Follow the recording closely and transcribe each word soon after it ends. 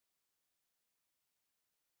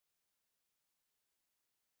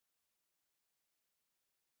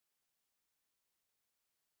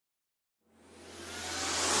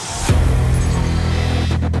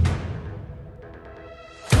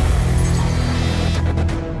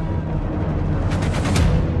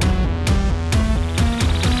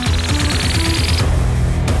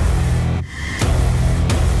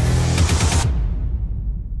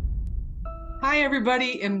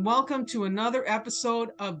everybody, and welcome to another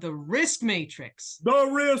episode of the Risk Matrix. The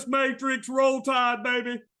Risk Matrix, roll tide,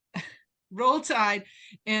 baby. Roll tide.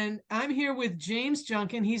 And I'm here with James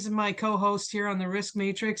Junkin. He's my co-host here on the Risk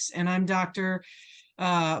Matrix, and I'm Dr.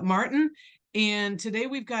 Martin. And today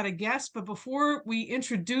we've got a guest, but before we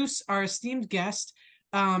introduce our esteemed guest,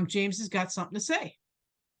 James has got something to say.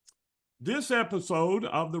 This episode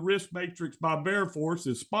of the Risk Matrix by Veriforce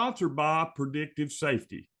is sponsored by Predictive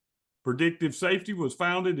Safety. Predictive Safety was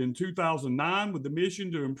founded in 2009 with the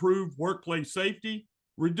mission to improve workplace safety,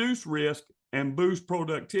 reduce risk, and boost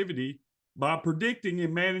productivity by predicting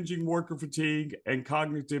and managing worker fatigue and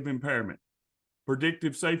cognitive impairment.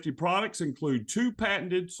 Predictive Safety products include two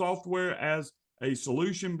patented software as a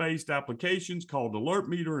solution-based applications called Alert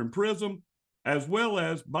Meter and Prism, as well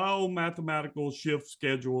as biomathematical shift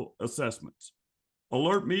schedule assessments.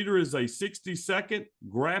 Alert Meter is a 60-second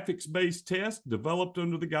graphics-based test developed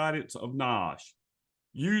under the guidance of NIOSH.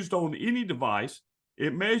 Used on any device,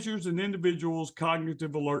 it measures an individual's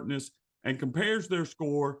cognitive alertness and compares their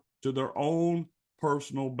score to their own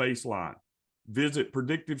personal baseline. Visit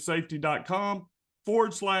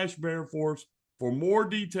predictivesafety.com/Veriforce for more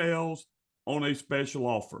details on a special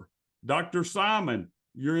offer. Dr. Simon,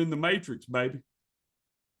 you're in the Matrix, baby.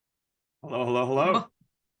 Hello, hello, hello.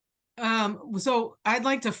 So I'd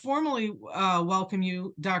like to formally welcome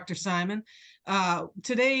you, Dr. Simon.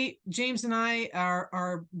 Today, James and I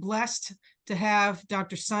are blessed to have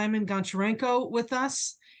Dr. Simon Goncharenko with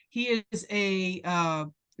us. He is a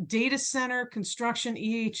data center construction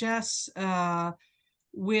EHS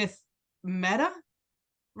with Meta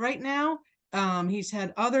right now. He's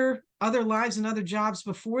had other lives and other jobs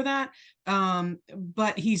before that,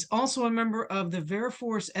 but he's also a member of the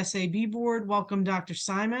Veriforce SAB board. Welcome, Dr.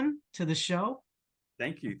 Simon, to the show.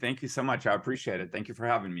 Thank you so much. I appreciate it. Thank you for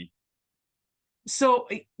having me. So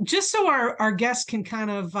just so our guests can kind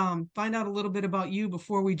of find out a little bit about you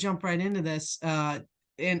before we jump right into this, and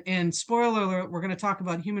spoiler alert, we're going to talk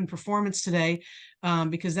about human performance today,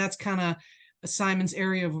 because that's kind of Simon's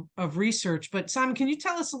area of research. But Simon, can you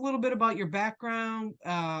tell us a little bit about your background,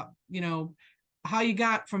 how you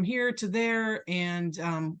got from here to there, and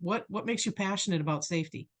what makes you passionate about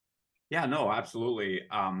safety? Yeah, no, absolutely.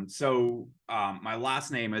 My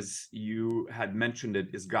last name, as you had mentioned it,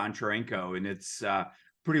 is Goncharenko, and it's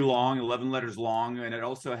pretty long, 11 letters long, and it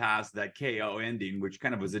also has that KO ending, which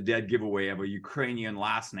kind of was a dead giveaway of a Ukrainian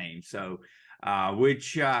last name. So,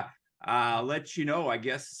 which let you know, I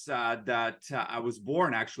guess, that I was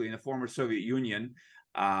born actually in the former Soviet Union,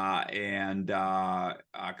 and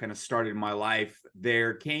kind of started my life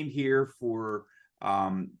there. Came here for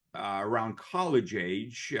around college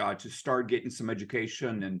age to start getting some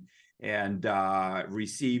education, and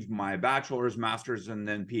received my bachelor's, master's, and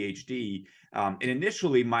then PhD. And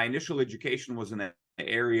initially, my initial education was in the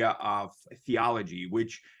area of theology,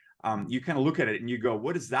 which you kind of look at it and you go,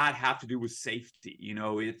 what does that have to do with safety?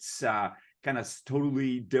 It's kind of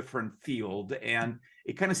totally different field, and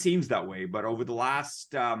it kind of seems that way. But over the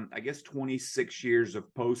last, I guess, 26 years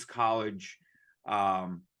of post-college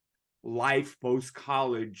life,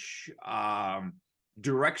 post-college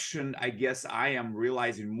direction, I guess I am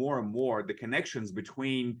realizing more and more the connections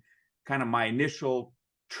between kind of my initial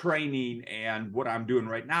training and what I'm doing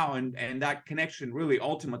right now. And that connection really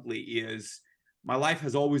ultimately is, my life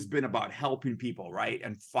has always been about helping people, right?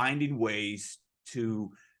 And finding ways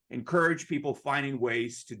to encourage people, finding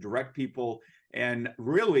ways to direct people. And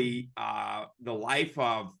really the life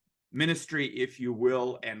of ministry, if you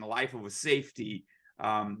will, and the life of a safety,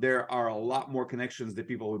 there are a lot more connections that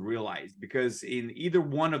people would realize, because in either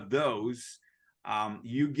one of those,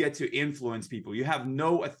 you get to influence people. You have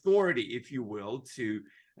no authority, if you will, to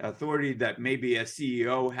authority that maybe a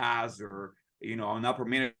CEO has, or an upper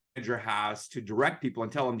manager has, to direct people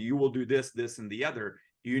and tell them you will do this, this, and the other.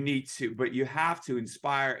 But you have to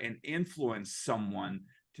inspire and influence someone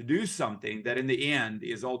to do something that in the end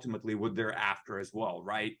is ultimately what they're after as well,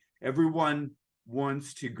 right? Everyone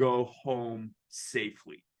wants to go home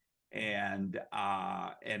safely. And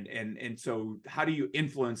so how do you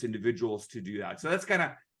influence individuals to do that? So that's kind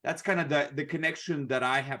of the connection that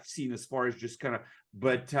I have seen, as far as just kind of,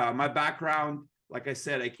 but my background, like I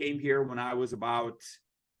said, I came here when I was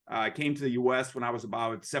I came to the US when I was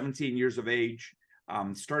about 17 years of age,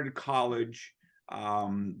 started college,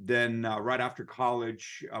 then right after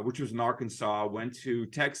college, which was in Arkansas, went to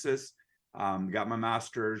Texas, got my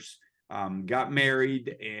master's, got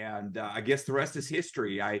married, and I guess the rest is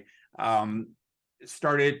history. I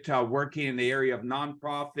started working in the area of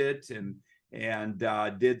nonprofit, and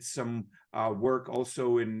did some work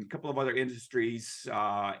also in a couple of other industries.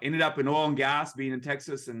 Ended up in oil and gas, being in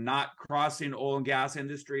Texas and not crossing oil and gas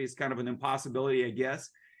industry is kind of an impossibility, I guess.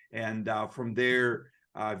 And from there,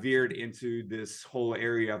 veered into this whole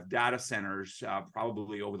area of data centers,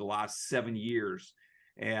 probably over the last 7 years.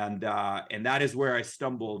 And that is where I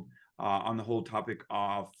stumbled on the whole topic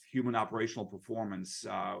of human operational performance,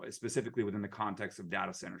 specifically within the context of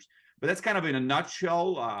data centers. But that's kind of in a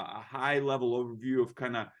nutshell, a high level overview of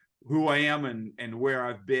kind of who I am and where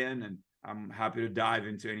I've been. And I'm happy to dive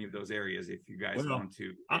into any of those areas if you guys want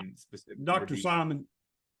to. In specific, Dr. Simon,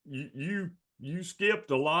 you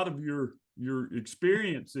skipped a lot of your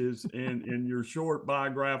experiences in your short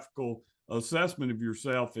biographical assessment of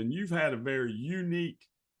yourself, and you've had a very unique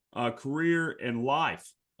career and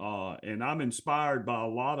life. And I'm inspired by a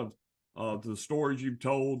lot of the stories you've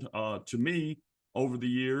told to me over the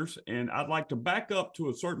years. And I'd like to back up to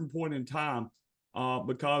a certain point in time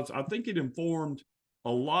because I think it informed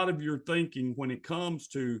a lot of your thinking when it comes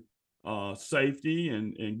to safety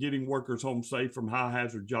and getting workers home safe from high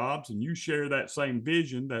hazard jobs. And you share that same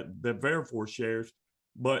vision that Veriforce shares.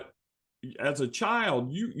 But as a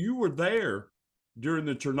child, you were there during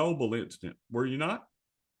the Chernobyl incident, were you not?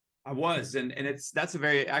 I was, and that's a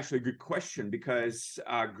very actually good question, because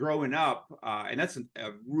growing up, and that's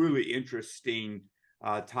a really interesting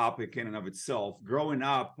topic in and of itself. Growing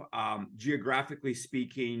up, geographically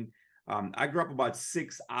speaking, I grew up about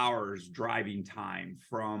 6 hours driving time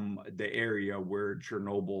from the area where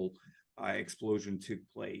Chernobyl explosion took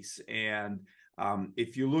place. And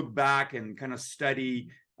if you look back and kind of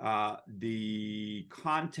study the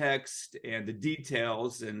context and the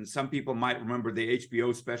details, and some people might remember the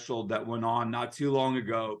HBO special that went on not too long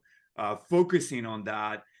ago, focusing on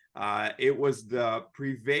that. It was the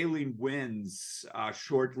prevailing winds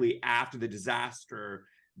shortly after the disaster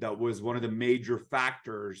that was one of the major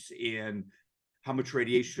factors in how much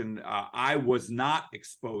radiation I was not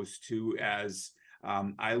exposed to, as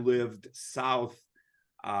I lived southwest,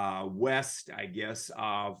 I guess,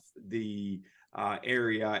 of the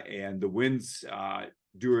area, and the winds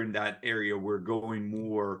during that area were going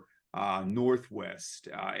more northwest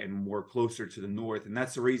and more closer to the north. And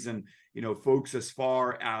that's the reason, folks as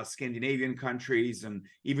far as Scandinavian countries and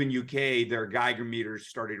even UK, their Geiger meters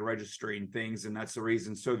started registering things. And that's the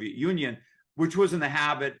reason Soviet Union, which was in the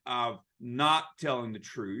habit of not telling the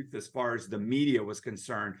truth as far as the media was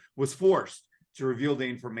concerned, was forced to reveal the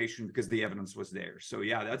information because the evidence was there. So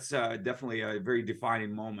yeah, that's definitely a very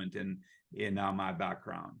defining moment in my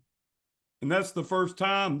background. And that's the first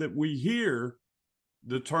time that we hear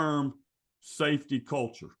the term safety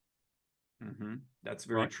culture. Mm-hmm. That's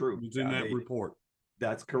very true. It's in that report.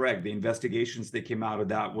 That's correct. The investigations that came out of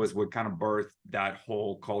that was what kind of birthed that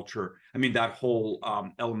whole culture. I mean, that whole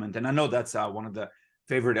element. And I know that's one of the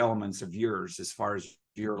favorite elements of yours as far as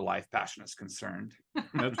your life passion is concerned.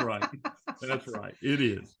 That's right. That's right. It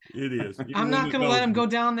is. It is. I'm not going to let him go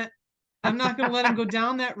down that. I'm not going to let him go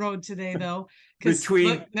down that road today, though, because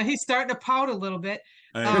now he's starting to pout a little bit.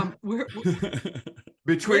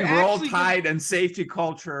 Between roll tide and safety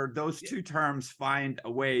culture, those two terms find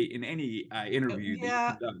a way in any interview that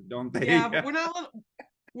you conduct, don't they? Yeah, but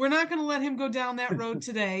we're not going to let him go down that road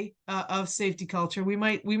today of safety culture. We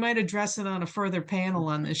might address it on a further panel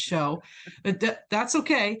on this show, but that's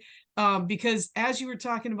okay, because as you were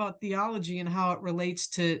talking about theology and how it relates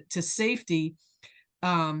to safety,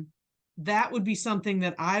 that would be something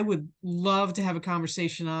that I would love to have a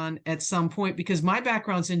conversation on at some point, because my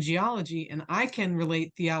background's in geology and I can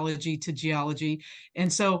relate theology to geology.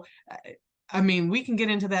 And so, I mean, we can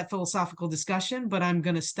get into that philosophical discussion, but I'm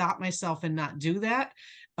going to stop myself and not do that.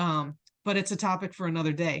 But it's a topic for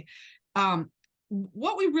another day.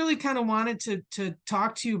 What we really kind of wanted to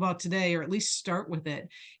talk to you about today, or at least start with it,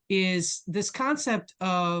 is this concept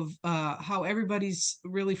of how everybody's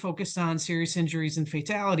really focused on serious injuries and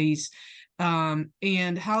fatalities,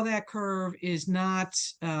 and how that curve is not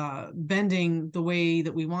bending the way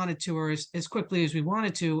that we wanted to, or as quickly as we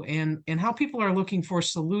wanted to, and how people are looking for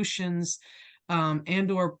solutions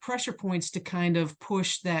and or pressure points to kind of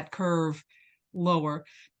push that curve lower.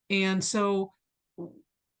 And so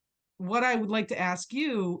what I would like to ask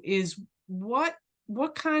you is what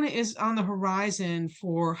kind of is on the horizon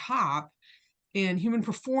for HOP and human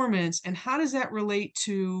performance, and how does that relate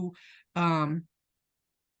to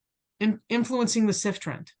influencing the SIF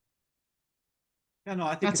trend? Yeah, no,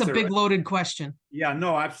 I think that's a big loaded question. Yeah,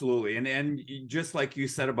 no, absolutely. And just like you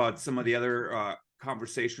said about some of the other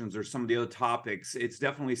conversations or some of the other topics, it's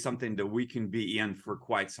definitely something that we can be in for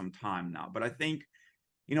quite some time now. But I think,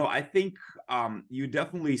 I think you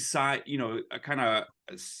definitely kind of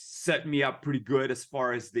set me up pretty good as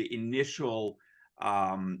far as the initial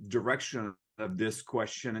direction of this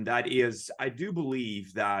question, and that is, I do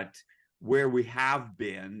believe that where we have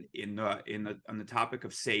been on the topic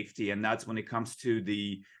of safety, and that's when it comes to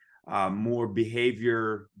the more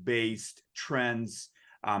behavior-based trends.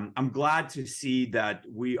 I'm glad to see that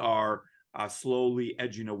we are slowly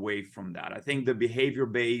edging away from that. I think the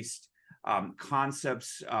behavior-based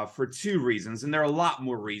concepts for two reasons, and there are a lot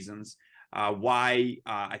more reasons why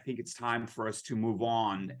I think it's time for us to move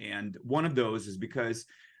on. And one of those is because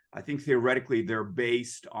I think theoretically they're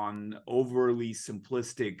based on overly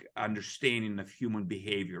simplistic understanding of human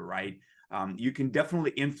behavior, right? You can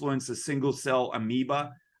definitely influence a single cell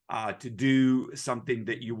amoeba to do something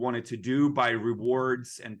that you wanted to do by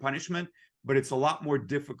rewards and punishment, but it's a lot more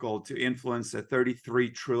difficult to influence a 33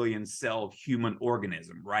 trillion cell human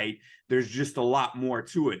organism, right? There's just a lot more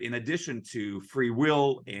to it, in addition to free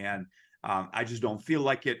will and I just don't feel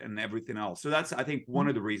like it and everything else. So that's, I think, one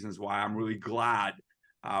of the reasons why I'm really glad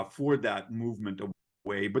for that movement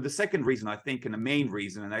away. But the second reason, I think, and the main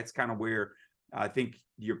reason, and that's kind of where I think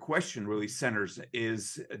your question really centers,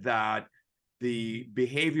 is that the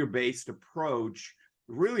behavior-based approach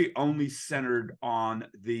really only centered on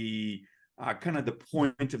the kind of the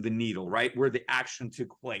point of the needle, right? Where the action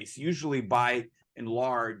took place. Usually by and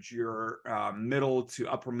large, your middle to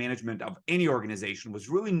upper management of any organization was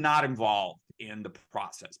really not involved in the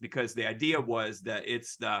process, because the idea was that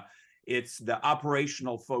it's the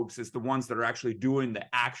operational folks, it's the ones that are actually doing the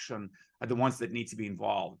action, are the ones that need to be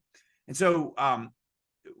involved. And so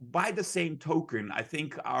by the same token, I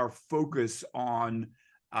think our focus on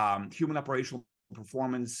human operational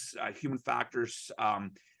performance, human factors,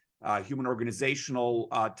 human organizational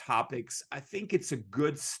topics, I think it's a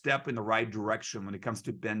good step in the right direction when it comes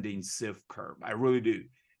to bending SIF curve. I really do.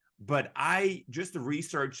 But just the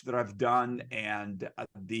research that I've done and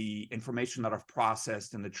the information that I've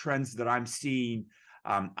processed and the trends that I'm seeing,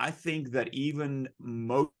 I think that even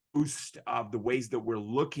most of the ways that we're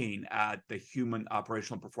looking at the human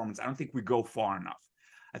operational performance, I don't think we go far enough.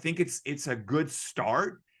 I think it's a good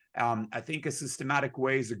start. I think a systematic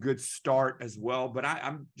way is a good start as well, but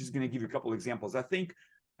I'm just going to give you a couple of examples. I think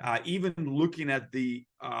even looking at the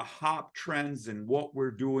HOP trends and what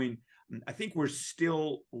we're doing, I think we're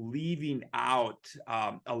still leaving out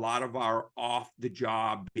a lot of our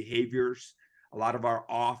off-the-job behaviors, a lot of our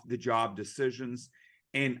off-the-job decisions.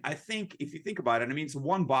 And I think if you think about it, I mean, it's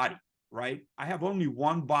one body, right? I have only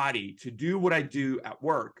one body to do what I do at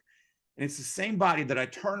work. And it's the same body that I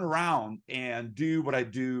turn around and do what I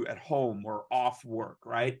do at home or off work,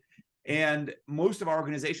 right? And most of our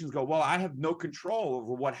organizations go, well, I have no control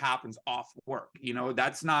over what happens off work.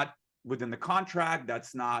 That's not within the contract.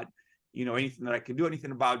 That's not, anything that I can do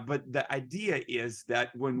anything about. But the idea is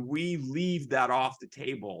that when we leave that off the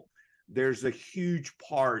table, there's a huge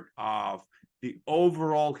part of the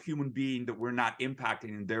overall human being that we're not impacting,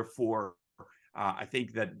 and therefore I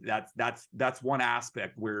think that's one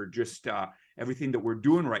aspect where just everything that we're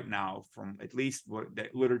doing right now, from at least the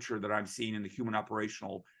literature that I'm seeing in the human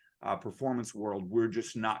operational performance world, we're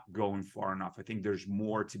just not going far enough. I think there's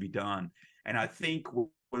more to be done. And I think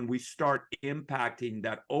when we start impacting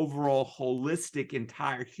that overall holistic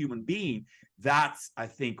entire human being, that's, I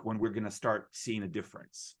think, when we're going to start seeing a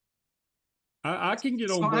difference. I can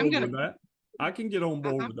get on board with that. I can get on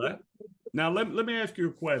board with that. Now, let me ask you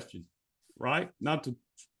a question, right? Not to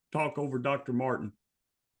talk over Dr. Martin.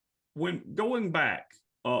 When going back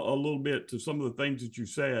a little bit to some of the things that you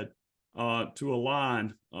said to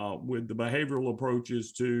align with the behavioral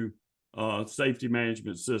approaches to safety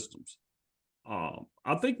management systems,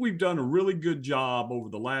 I think we've done a really good job over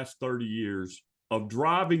the last 30 years of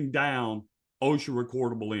driving down OSHA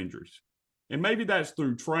recordable injuries. And maybe that's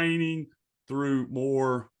through training, through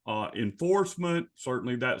more enforcement.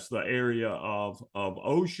 Certainly that's the area of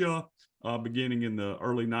OSHA beginning in the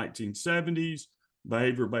early 1970s,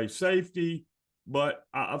 behavior-based safety. But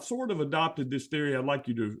I've sort of adopted this theory. I'd like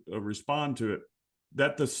you to respond to it,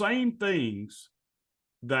 that the same things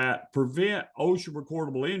that prevent OSHA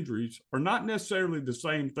recordable injuries are not necessarily the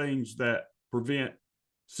same things that prevent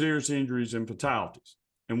serious injuries and fatalities.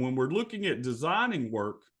 And when we're looking at designing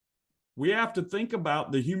work, we have to think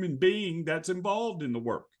about the human being that's involved in the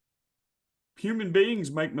work. Human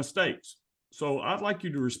beings make mistakes. So I'd like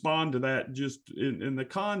you to respond to that, just in the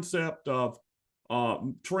concept of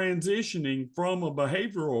transitioning from a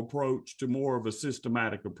behavioral approach to more of a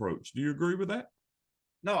systematic approach. Do you agree with that?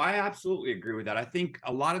 No, I absolutely agree with that. I think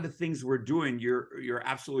a lot of the things we're doing, you're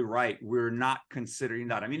absolutely right. We're not considering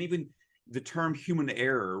that. I mean, even the term human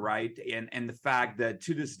error, right? And the fact that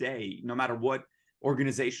to this day, no matter what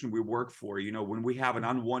organization we work for, when we have an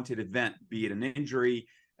unwanted event, be it an injury,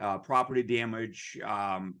 property damage,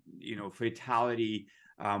 fatality,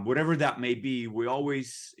 whatever that may be, we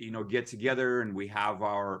always, get together and we have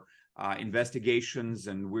our investigations,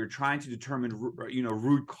 and we're trying to determine,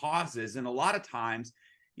 root causes. And a lot of times,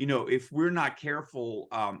 if we're not careful,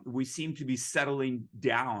 we seem to be settling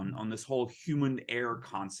down on this whole human error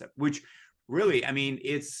concept, which really, I mean,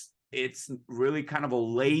 it's really kind of a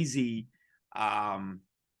lazy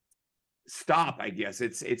stop, I guess.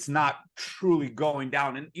 It's not truly going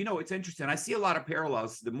down. And it's interesting. I see a lot of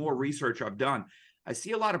parallels. The more research I've done, I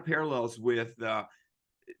see a lot of parallels with the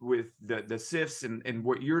SIFs and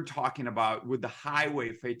what you're talking about with the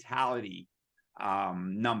highway fatality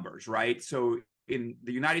numbers, right? So in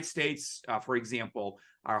the United States, for example,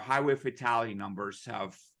 our highway fatality numbers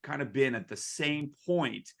have kind of been at the same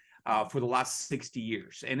point for the last 60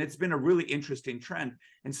 years. And it's been a really interesting trend.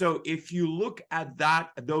 And so if you look at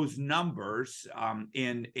those numbers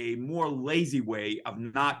in a more lazy way of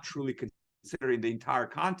not truly considering the entire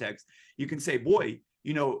context, you can say, boy,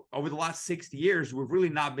 over the last 60 years, we've really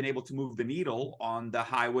not been able to move the needle on the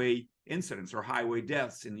highway incidents or highway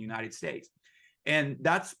deaths in the United States. And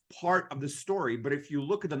that's part of the story. But if you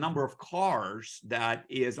look at the number of cars that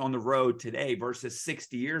is on the road today versus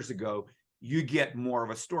 60 years ago, you get more of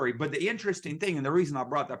a story. But the interesting thing, and the reason I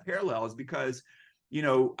brought that parallel, is because,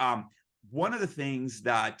 one of the things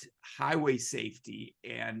that highway safety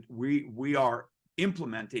and we are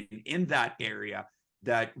implementing in that area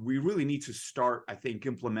that we really need to start, I think,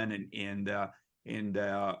 implementing in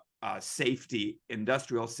the safety,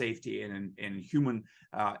 industrial safety, and in human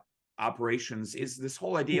operations is this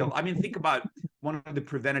whole idea. I mean, think about one of the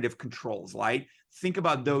preventative controls, right? Think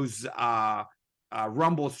about those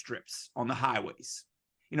rumble strips on the highways.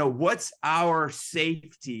 What's our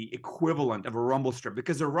safety equivalent of a rumble strip?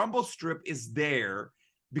 Because a rumble strip is there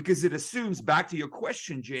because it assumes, back to your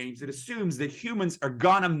question, James, it assumes that humans are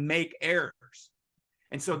gonna make errors.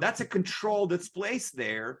 And so that's a control that's placed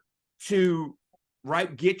there to,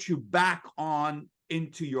 get you back on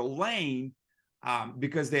into your lane,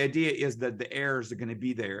 because the idea is that the errors are going to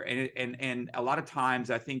be there. And a lot of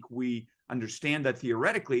times I think we understand that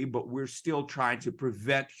theoretically, but we're still trying to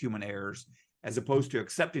prevent human errors as opposed to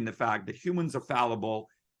accepting the fact that humans are fallible.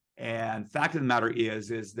 And fact of the matter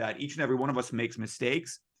is that each and every one of us makes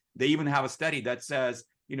mistakes. They even have a study that says,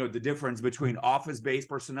 the difference between office-based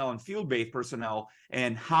personnel and field-based personnel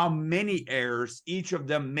and how many errors each of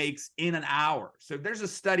them makes in an hour. So there's a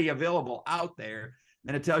study available out there,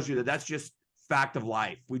 and it tells you that that's just fact of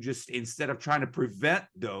life. We just, instead of trying to prevent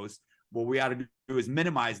those, what we ought to do is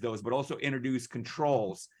minimize those, but also introduce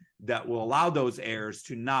controls that will allow those errors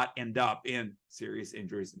to not end up in serious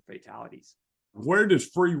injuries and fatalities. Where does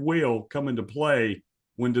free will come into play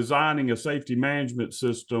when designing a safety management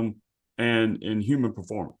system and in human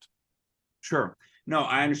performance? Sure. No,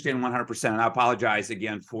 I understand 100%. And I apologize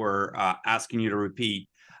again for asking you to repeat.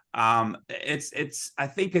 I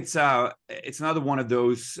think it's another one of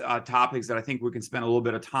those topics that I think we can spend a little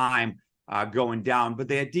bit of time going down. But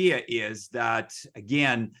the idea is that,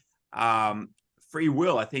 again, free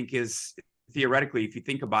will, I think, is theoretically, if you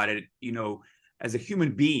think about it, as a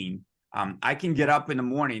human being, I can get up in the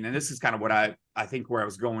morning, and this is kind of what I think where I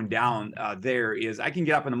was going down there is I can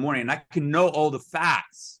get up in the morning and I can know all the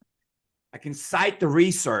facts. I can cite the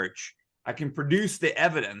research. I can produce the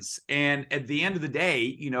evidence. And at the end of the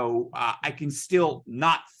day, I can still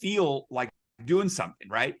not feel like doing something,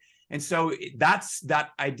 right? And so that's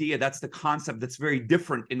that idea. That's the concept that's very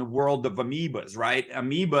different in the world of amoebas, right?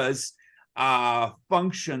 Amoebas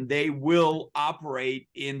function, they will operate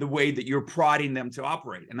in the way that you're prodding them to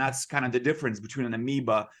operate. And that's kind of the difference between an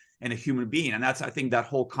amoeba and a human being. And that's, I think, that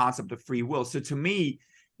whole concept of free will. So to me,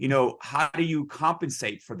 how do you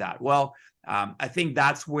compensate for that? Well, I think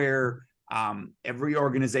that's where every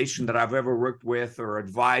organization that I've ever worked with or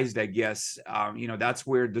advised, I guess, that's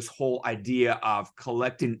where this whole idea of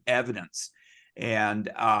collecting evidence and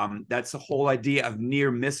that's the whole idea of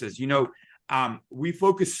near misses. We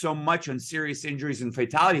focus so much on serious injuries and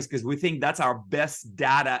fatalities because we think that's our best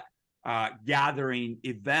data gathering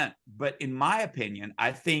event. But in my opinion,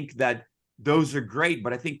 I think that those are great.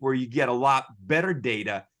 But I think where you get a lot better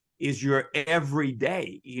data is your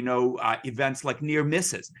everyday, events like near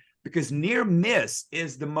misses, because near miss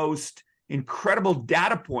is the most incredible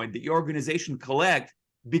data point that your organization collect,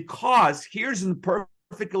 because here's a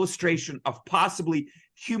perfect illustration of possibly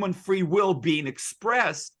human free will being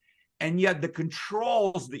expressed. And yet the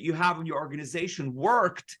controls that you have in your organization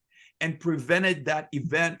worked and prevented that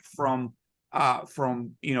event from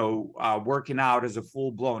from working out as a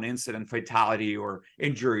full-blown incident, fatality, or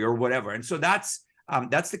injury or whatever. And so that's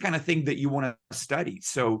the kind of thing that you want to study.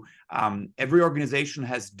 So every organization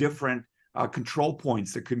has different control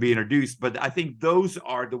points that can be introduced, but I think those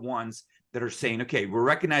are the ones that are saying, okay, we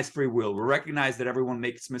recognize free will, we recognize that everyone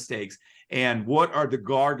makes mistakes, and what are the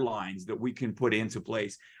guard lines that we can put into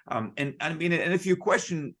place? And I mean, and if your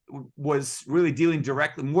question was really dealing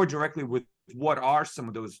more directly with what are some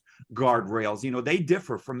of those guardrails, they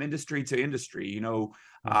differ from industry to industry,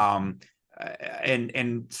 and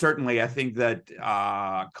certainly I think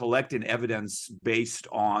that collecting evidence based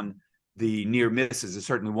on the near misses is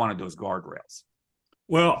certainly one of those guardrails.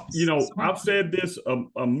 Well, I've said this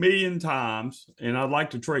a million times, and I'd like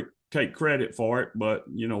to take credit for it, but,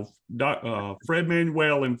 Fred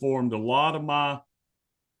Manuel informed a lot of my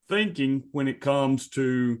thinking when it comes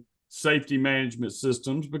to safety management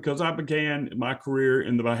systems, because I began my career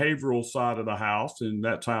in the behavioral side of the house, and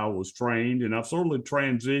that's how I was trained. And I've sort of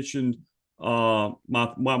transitioned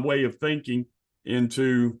my way of thinking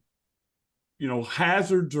into,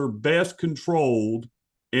 hazards are best controlled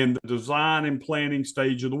in the design and planning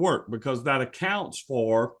stage of the work, because that accounts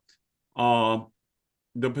for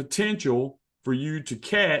the potential for you to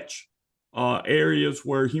catch areas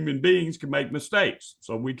where human beings can make mistakes.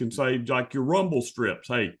 So we can say, like your rumble strips,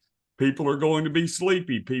 hey, people are going to be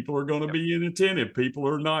sleepy, people are going to be inattentive, people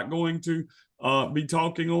are not going to be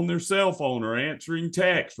talking on their cell phone or answering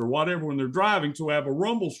text or whatever when they're driving. So have a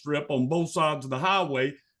rumble strip on both sides of the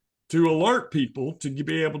highway to alert people to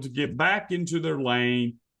be able to get back into their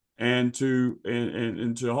lane and to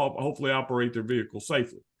hopefully operate their vehicle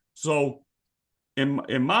safely. So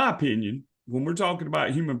in my opinion, when we're talking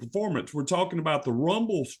about human performance, we're talking about the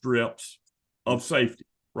rumble strips of safety,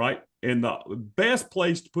 right? And the best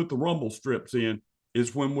place to put the rumble strips in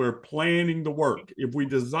is when we're planning the work. If we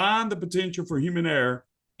design the potential for human error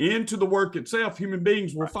into the work itself, human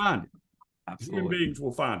beings will find it. Absolutely. Human beings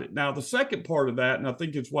will find it. Now, the second part of that, and I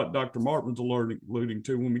think it's what Dr. Martin's alluding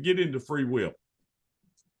to, when we get into free will,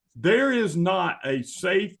 there is not a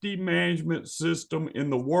safety management system in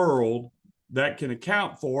the world that can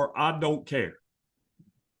account for I don't care.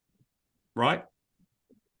 Right?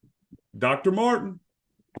 Dr. Martin.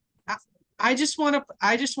 I just want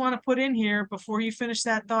to put in here before you finish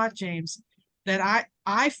that thought, James, that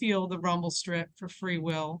I feel the rumble strip for free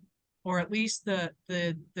will, or at least the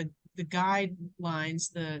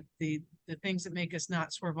guidelines, the things that make us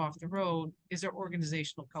not swerve off the road, is our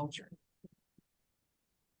organizational culture.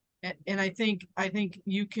 And I think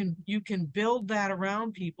you can build that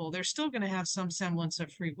around people. They're still going to have some semblance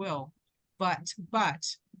of free will, but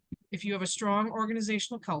if you have a strong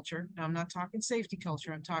organizational culture, now I'm not talking safety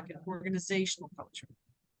culture, I'm talking organizational culture,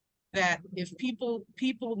 that if people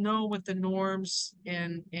know what the norms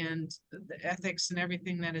and the ethics and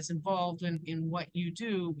everything that is involved in what you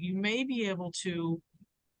do, you may be able to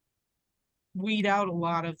weed out a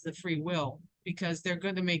lot of the free will, because they're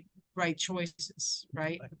going to make right choices,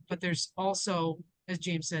 right? But there's also, as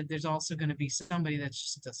James said, there's also going to be somebody that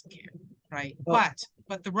just doesn't care, right?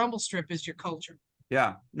 But the rumble strip is your culture.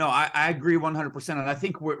 Yeah, no, I agree 100%. And I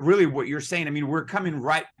think what you're saying, I mean, we're coming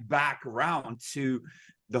right back around to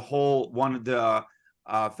the whole, one of the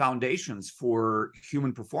foundations for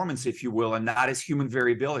human performance, if you will, and that is human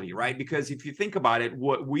variability, right? Because if you think about it,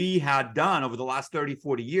 what we had done over the last 30,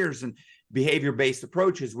 40 years in behavior-based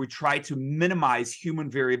approaches, we try to minimize human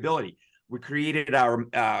variability. We created our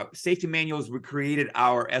safety manuals, we created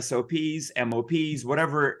our SOPs, MOPs,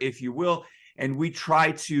 whatever, if you will, and we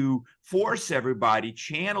try to force everybody,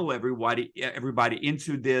 channel everybody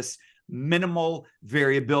into this minimal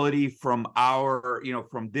variability from our,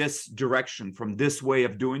 from this direction, from this way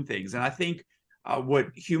of doing things. And I think what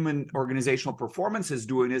human organizational performance is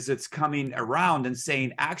doing is it's coming around and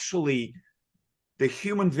saying, actually, the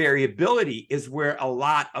human variability is where a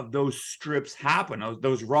lot of those strips happen,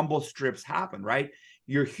 those rumble strips happen, right?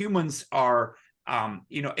 Your humans are, and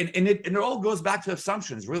it all goes back to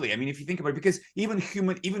assumptions, really. I mean, if you think about it, because even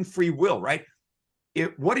free will, right? We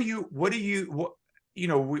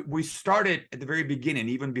started at the very beginning,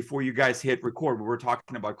 even before you guys hit record, we were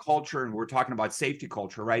talking about culture and we're talking about safety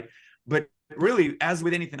culture, right? But really, as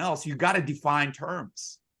with anything else, you got to define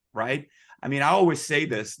terms, right? I mean, I always say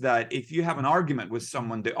this, that if you have an argument with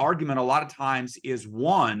someone, the argument a lot of times is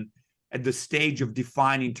won at the stage of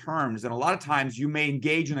defining terms. And a lot of times you may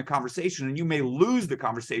engage in a conversation and you may lose the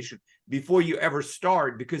conversation before you ever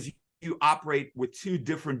start, because you operate with two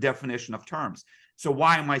different definitions of terms. So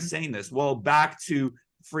why am I saying this? Well, back to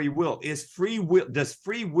free will. Does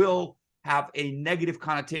free will have a negative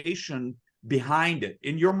connotation behind it?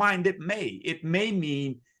 In your mind, it may. It may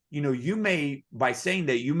mean you may, by saying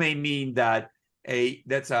that, you may mean that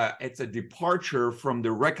it's a departure from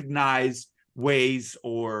the recognized ways,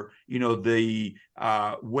 or the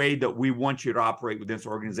way that we want you to operate within this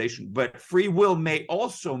organization. But free will may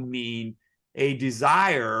also mean a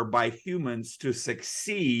desire by humans to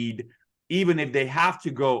succeed, even if they have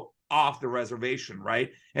to go off the reservation,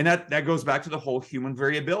 right? And that goes back to the whole human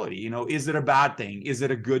variability. Is it a bad thing? Is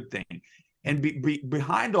it a good thing? And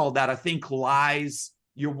behind all that, I think, lies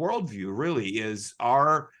your worldview. Really,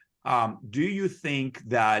 do you think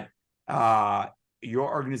that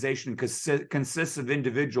your organization consists of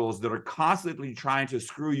individuals that are constantly trying to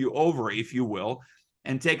screw you over, if you will,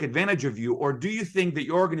 and take advantage of you? Or do you think that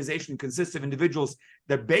your organization consists of individuals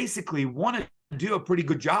that basically want to do a pretty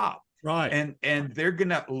good job? Right. And they're going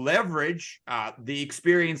to leverage the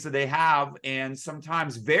experience that they have, and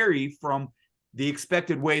sometimes vary from the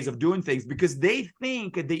expected ways of doing things, because they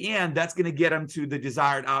think at the end that's going to get them to the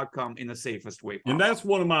desired outcome in the safest way possible. And that's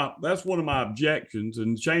one of my objections,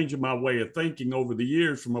 and changing my way of thinking over the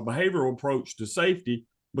years from a behavioral approach to safety,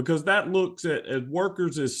 because that looks at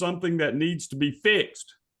workers as something that needs to be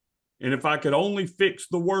fixed. And if I could only fix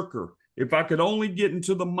the worker, if I could only get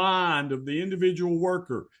into the mind of the individual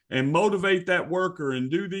worker and motivate that worker and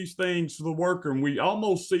do these things for the worker, and we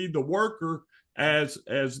almost see the worker as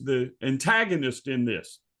the antagonist in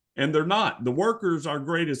this, and they're not. The worker is our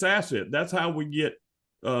greatest asset. That's how we get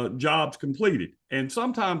jobs completed. And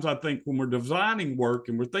sometimes I think when we're designing work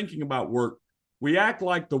and we're thinking about work, we act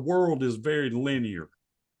like the world is very linear,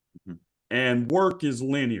 and work is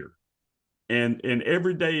linear, and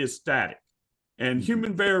every day is static. And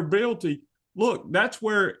human variability, look, that's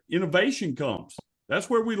where innovation comes. That's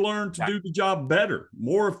where we learn to do the job better,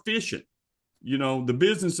 more efficient. The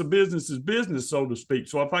business of business is business, so to speak.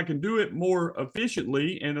 So if I can do it more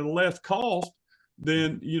efficiently and at less cost,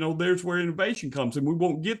 then, there's where innovation comes. And we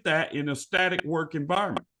won't get that in a static work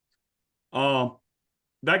environment.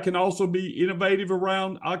 That can also be innovative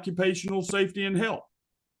around occupational safety and health.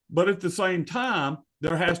 But at the same time,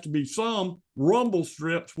 there has to be some rumble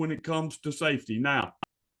strips when it comes to safety. Now,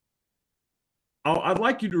 I'd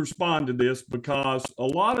like you to respond to this, because a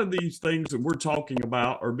lot of these things that we're talking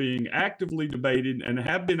about are being actively debated and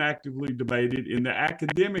have been actively debated in the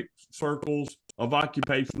academic circles of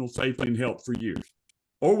occupational safety and health for years,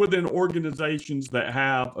 or within organizations that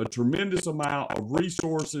have a tremendous amount of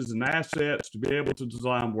resources and assets to be able to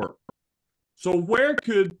design work. So where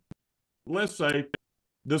could, let's say,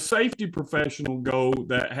 the safety professional go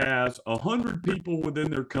that has 100 people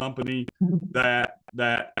within their company that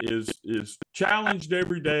is challenged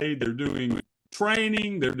every day? They're doing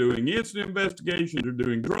training, they're doing incident investigation, they're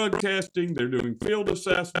doing drug testing, they're doing field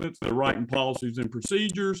assessments, they're writing policies and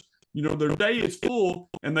procedures. Their day is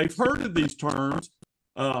full, and they've heard of these terms,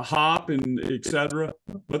 HOP and et cetera,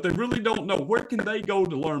 but they really don't know where can they go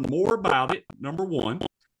to learn more about it, number one.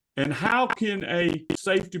 And how can a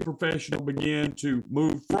safety professional begin to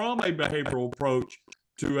move from a behavioral approach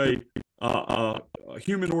to a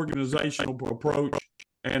human organizational approach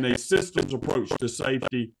and a systems approach to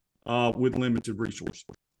safety with limited resources?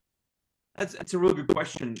 That's a really good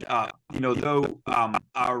question.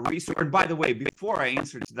 Our research, and by the way, before I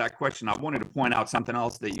answer to that question, I wanted to point out something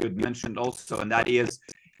else that you had mentioned also, and that is,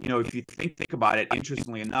 if you think about it,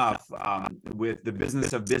 interestingly enough, with the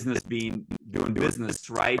business of business being doing business,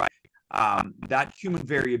 right? That human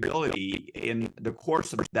variability in the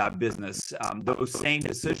course of that business, those same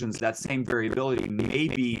decisions, that same variability may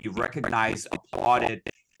be recognized, applauded,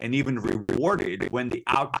 and even rewarded when the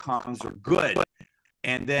outcomes are good.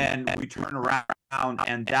 And then we turn around,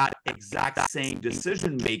 and that exact same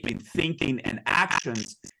decision-making, thinking, and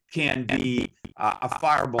actions can be a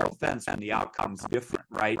fireable offense when the outcome's different,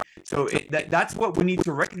 right? So that's what we need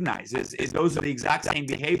to recognize is those are the exact same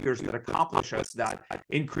behaviors that accomplish us that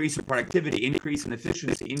increase in productivity, increase in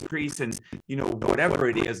efficiency, increase in, whatever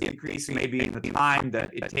it is, increase maybe in the time that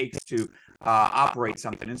it takes to operate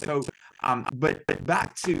something. And so, but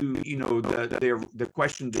back to, the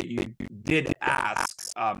question that you did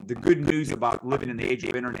ask, the good news about living in the age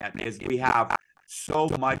of internet is we have so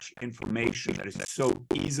much information that is so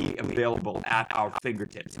easily available at our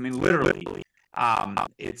fingertips. I mean, literally,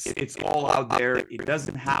 it's all out there. It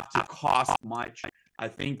doesn't have to cost much. I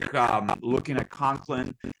think looking at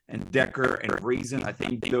Conklin and Decker and Reason, I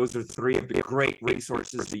think those are three of the great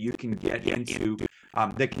resources that you can get into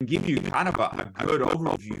that can give you kind of a good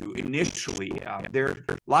overview initially. There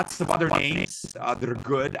are lots of other names that are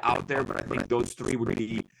good out there, but I think those three would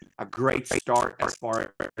be a great start as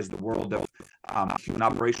far as the world of human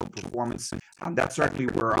operational performance. That's certainly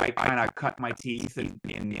where I kind of cut my teeth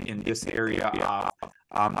in this area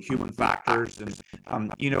human factors. And,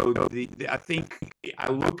 I think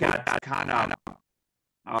I look at kind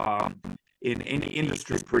of in any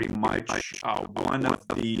industry pretty much, one of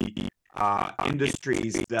the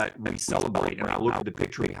industries that we celebrate. And I look at the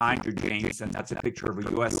picture behind you, James, and that's a picture of a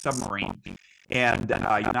U.S. submarine. And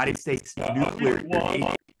United States nuclear Navy.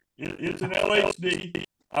 It's an LHD.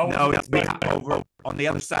 No, it's behind, over on the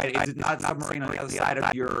other side. Is it not a submarine on the other side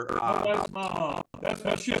of your? That's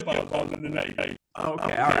my ship I was on in the Navy. Okay,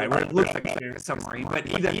 all right. Well, it looks like a submarine, but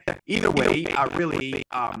either way, really,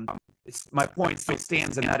 my point still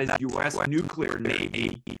stands, and that is U.S. nuclear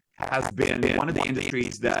Navy has been one of the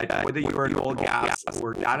industries that, whether you're in oil, gas,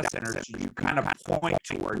 or data centers, you kind of point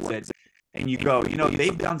towards it. And you go,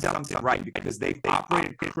 they've done something right because they've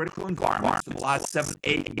operated critical environments for the last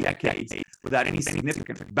 7-8 decades without any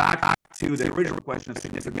significant, back to the original question of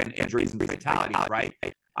significant injuries and fatalities, right?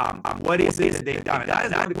 What is it that they've done? And that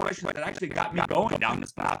is one of the questions that actually got me going down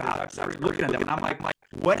this path. I started looking at them, and I'm like,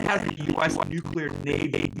 what has the U.S. nuclear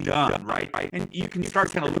Navy done, right? And you can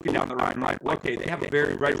start kind of looking down the road and like, okay, they have a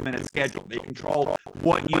very regimented schedule. They control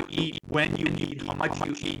what you eat, when you eat, how much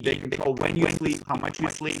you eat. They control when you sleep, how much you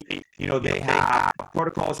sleep. They have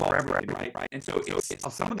protocols for everything, right? And so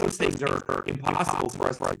some of those things are impossible for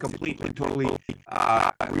us to completely, totally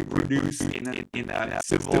reproduce in a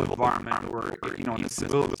civil environment or, in a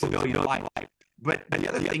civilian life. But the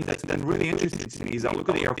other thing that's been really interesting to me is I look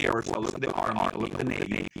at the Air Force, I look at the Army, I look at the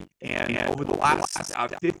Navy, and over the last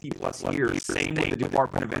 50 plus years, same with the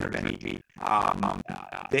Department of Energy,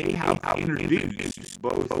 they have introduced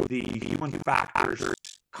both the human factors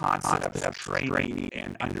concepts of training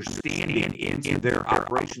and understanding into their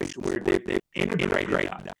operations where they've integrated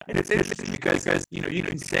that. And it's interesting because you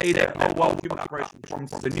can say that, oh, well, human operation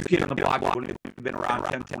performance is the new kid on the block, who's been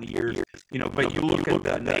around 10 years, but you look at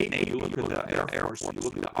the Navy, you look at the Air Force, you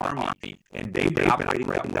look at the Army, and they've been operating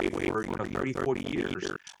that way for 30, 40 years.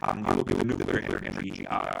 You look at the nuclear energy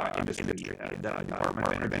industry, the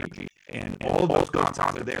Department of Energy, and all of those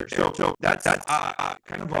concepts are there. So that's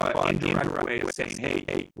kind of an indirect way of saying,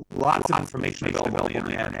 hey, lots of information available on the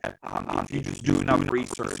internet. If you just do enough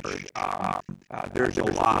research, there's a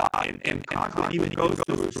lot, and content even goes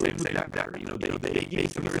through the same with that better. They give you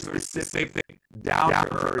some very specific,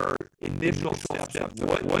 down-to-earth initial steps of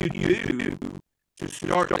what you do to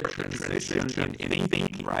start the transition in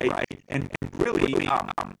thinking, right? And really,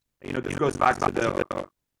 this goes back to the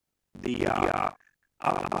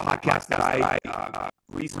podcast that I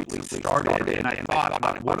recently started, and I thought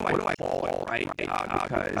about what do I call it, right?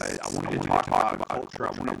 Because I wanted to talk about culture,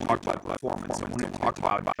 I wanted to talk about performance, I wanted to talk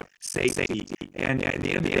about safety, and at the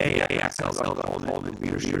end of the day, I felt called the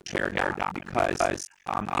leadership paradigm because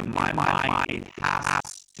in my mind, it has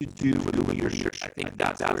to do with the leadership. I think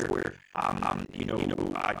that's where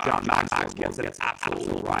John Maxwell gets it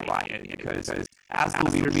absolutely right, because as the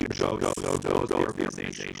leadership goes, so goes the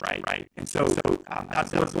organization, right? And so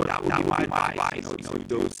that's what that would be my advice, to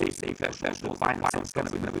those safety professionals, find some kind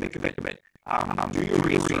of a think of it. Do your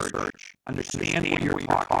research, understand what you're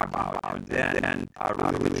talking about, and then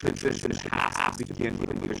really the transition has to begin with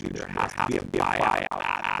the leadership. There has to be a buyout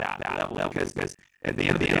at that level, because at the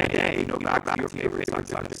end of the day, back to your favorite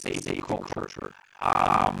subject of the safety culture,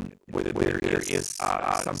 whether there is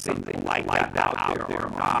something like that out there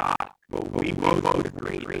or not, but we both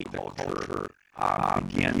agree the culture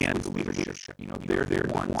begins with leadership. They're the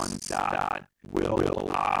ones that will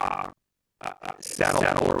settle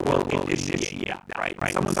or will initiate, right?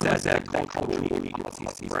 Someone says that culture will lead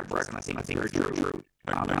policies forever, and I think it's very true.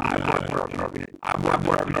 I've worked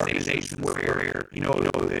for organizations where the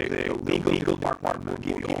legal department will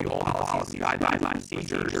give you all policies, guidelines,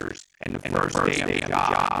 procedures, and the first day of the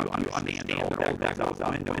job, you understand all that goes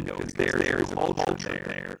out the window, because there's a culture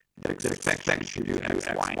there that expects you to do X,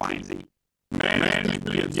 Y, and Z.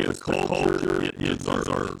 Management gets the culture it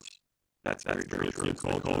deserves. That's very true. It's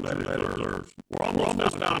called that it deserves. We're almost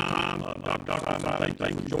out of time. Dr. Simon,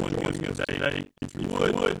 thanks for joining us today. If you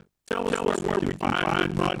would, tell us where we can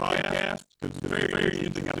find the podcast, because it's very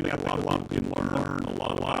interesting. I think a lot of people can learn a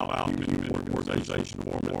lot about human organization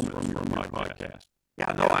performance from my podcast.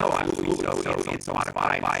 Yeah, no, absolutely. So it's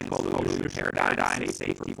Spotify. It's called the Leadership Paradigm,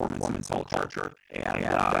 Safety, Performance, and Culture. And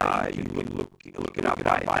you can look it up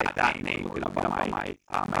by that name. Look it up by my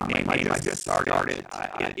name. I just started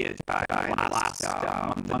it last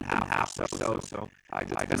month and a half or so. I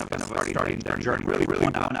just kind of starting the journey. Really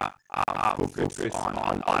want to focus on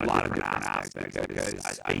a lot of different aspects,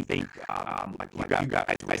 because I think, like you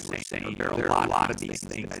guys were saying, there are a lot of these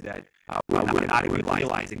things that we're not even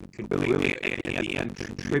realizing can really, at the end,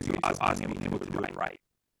 contribute to us being able to do it right.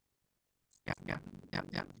 Yeah.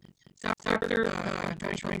 Dr.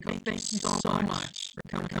 Gonsharenko, thank you so much for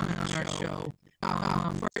coming on our show.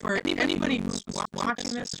 For anybody who's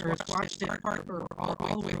watching this or has watched it part or all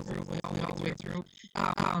the way through,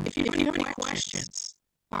 if you have any questions,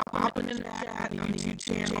 pop them in the chat on the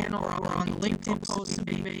YouTube channel or on the LinkedIn post that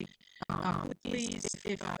we make. Please,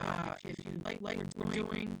 if you like what we're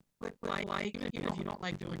doing, click like. Even if you don't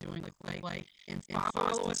like doing like, and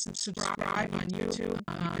follow us and subscribe on YouTube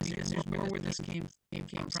because there's more where this came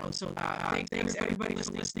from. So thanks everybody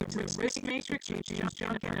for listening to the Risk Matrix with James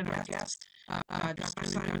Junkin and our guest, Dr.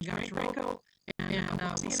 Simon Gonsharenko, and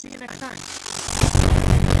we'll see you next time.